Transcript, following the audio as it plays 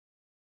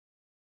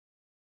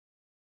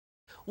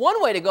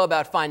One way to go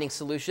about finding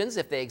solutions,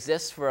 if they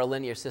exist for a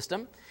linear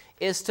system,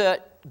 is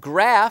to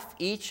graph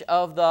each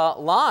of the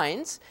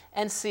lines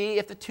and see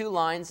if the two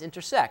lines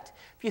intersect.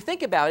 If you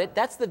think about it,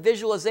 that's the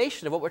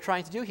visualization of what we're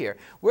trying to do here.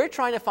 We're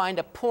trying to find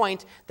a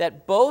point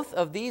that both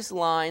of these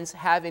lines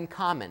have in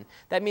common.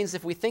 That means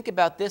if we think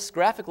about this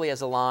graphically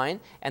as a line,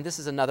 and this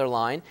is another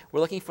line, we're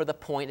looking for the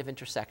point of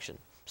intersection.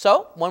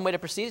 So one way to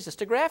proceed is just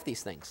to graph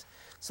these things.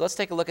 So let's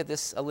take a look at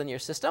this linear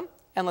system,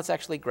 and let's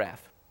actually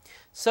graph.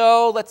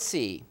 So let's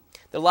see.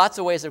 There are lots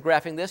of ways of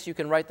graphing this. You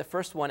can write the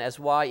first one as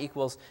y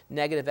equals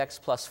negative x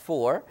plus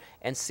 4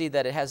 and see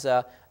that it has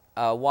a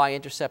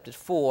y-intercept at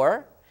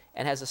 4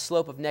 and has a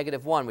slope of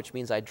negative 1, which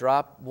means I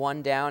drop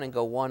 1 down and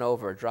go 1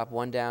 over, drop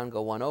 1 down,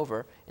 go 1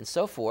 over, and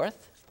so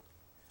forth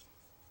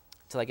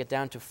until I get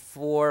down to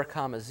 4,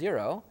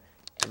 0.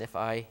 And if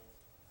I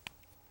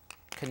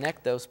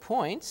connect those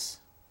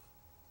points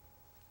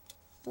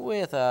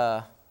with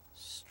a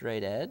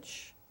straight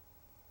edge,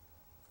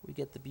 we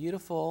get the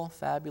beautiful,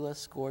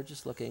 fabulous,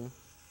 gorgeous-looking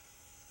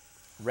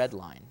red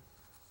line.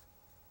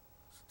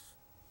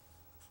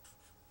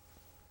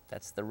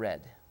 That's the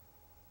red.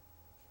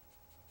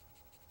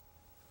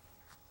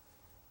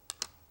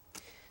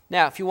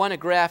 Now, if you want to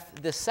graph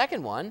this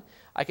second one,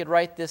 I could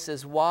write this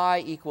as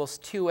y equals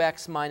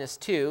 2x minus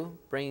 2,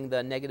 bringing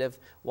the negative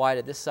y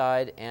to this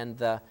side and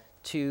the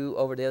 2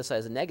 over to the other side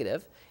as a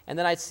negative. And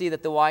then I'd see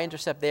that the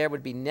y-intercept there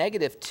would be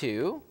negative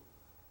 2.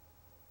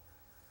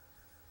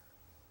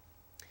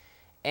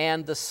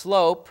 And the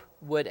slope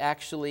would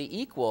actually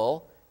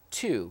equal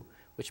 2,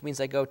 which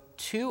means I go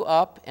 2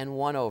 up and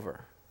 1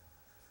 over.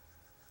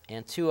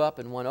 And 2 up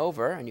and 1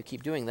 over, and you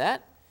keep doing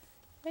that.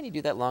 And you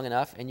do that long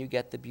enough, and you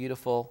get the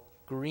beautiful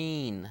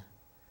green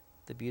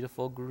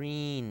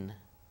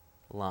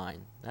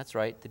line. That's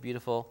right, the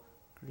beautiful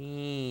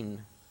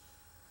green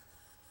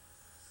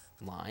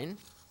line.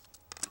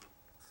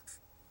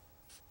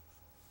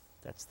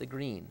 That's the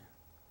green.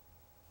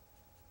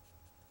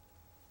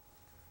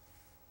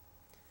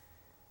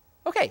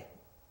 Okay,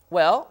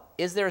 well,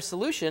 is there a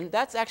solution?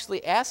 That's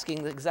actually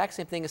asking the exact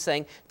same thing as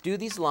saying, do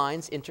these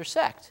lines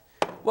intersect?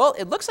 Well,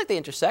 it looks like they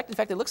intersect. In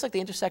fact, it looks like they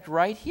intersect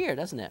right here,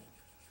 doesn't it?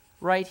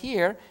 Right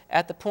here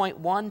at the point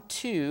 1,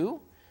 2.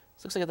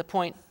 This looks like at the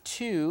point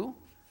 2,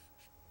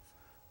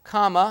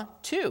 comma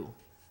 2.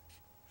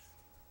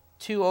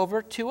 2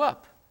 over, 2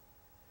 up.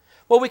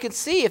 Well, we can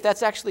see if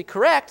that's actually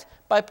correct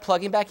by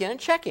plugging back in and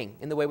checking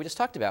in the way we just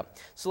talked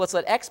about. So let's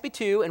let x be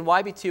 2 and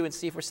y be 2 and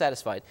see if we're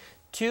satisfied.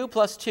 2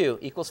 plus 2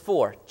 equals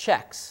 4.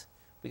 Checks.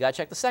 We got to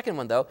check the second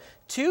one, though.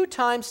 2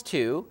 times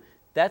 2,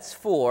 that's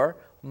 4,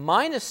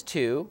 minus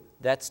 2,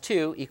 that's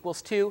 2,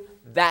 equals 2.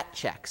 That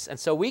checks. And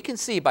so we can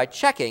see by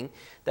checking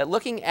that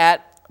looking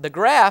at the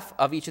graph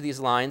of each of these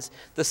lines,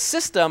 the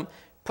system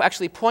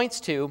actually points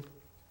to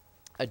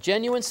a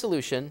genuine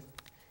solution,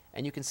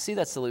 and you can see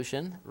that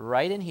solution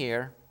right in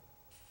here,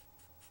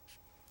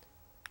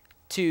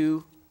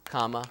 2,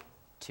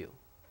 2.